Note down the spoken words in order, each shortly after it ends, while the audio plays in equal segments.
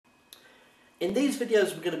In these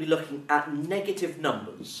videos we're going to be looking at negative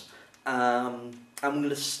numbers, and we're going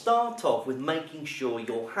to start off with making sure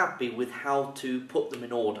you're happy with how to put them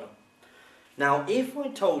in order. Now, if I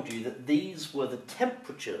told you that these were the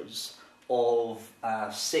temperatures of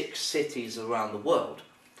 6 cities around the world,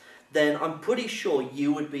 then I'm pretty sure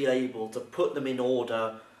you would be able to put them in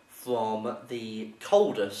order from the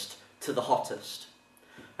coldest to the hottest.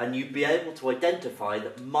 And you'd be able to identify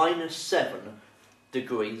that -7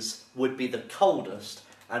 degrees would be the coldest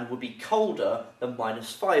and would be colder than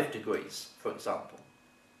 -5 degrees, for example.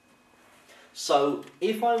 So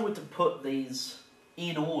if I were to put these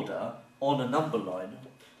in order on a number line,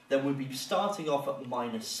 then we'd be starting off at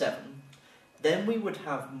 -7, then we would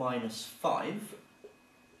have -5,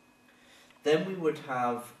 then we would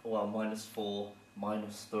have, well, -4,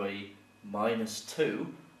 -3,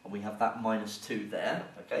 -2, and we have that -2 there,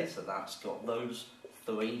 okay, so that's got those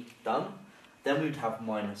 3 done. Then we would have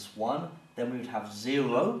 -1, then we would have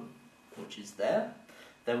 0, which is there,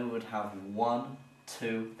 then we would have 1,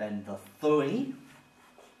 2, then the 3,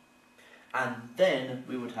 and then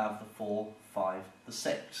we would have the 4, 5, the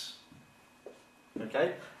 6.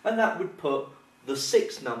 Okay, and that would put the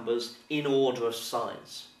 6 numbers in order of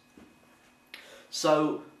size.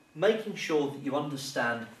 So, making sure that you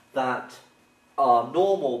understand that our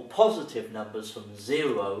normal positive numbers from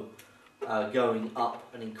 0 going up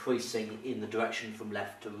and increasing in the direction from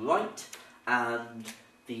left to right, and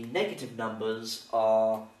the negative numbers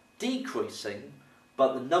are decreasing,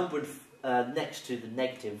 but the number next to the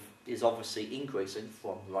negative is obviously increasing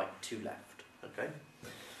from right to left. Okay,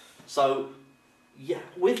 so yeah,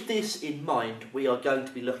 with this in mind, we are going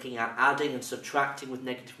to be looking at adding and subtracting with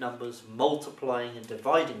negative numbers, multiplying and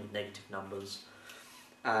dividing with negative numbers,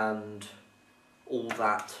 and all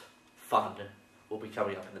that fun will be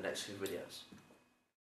coming up in the next few videos.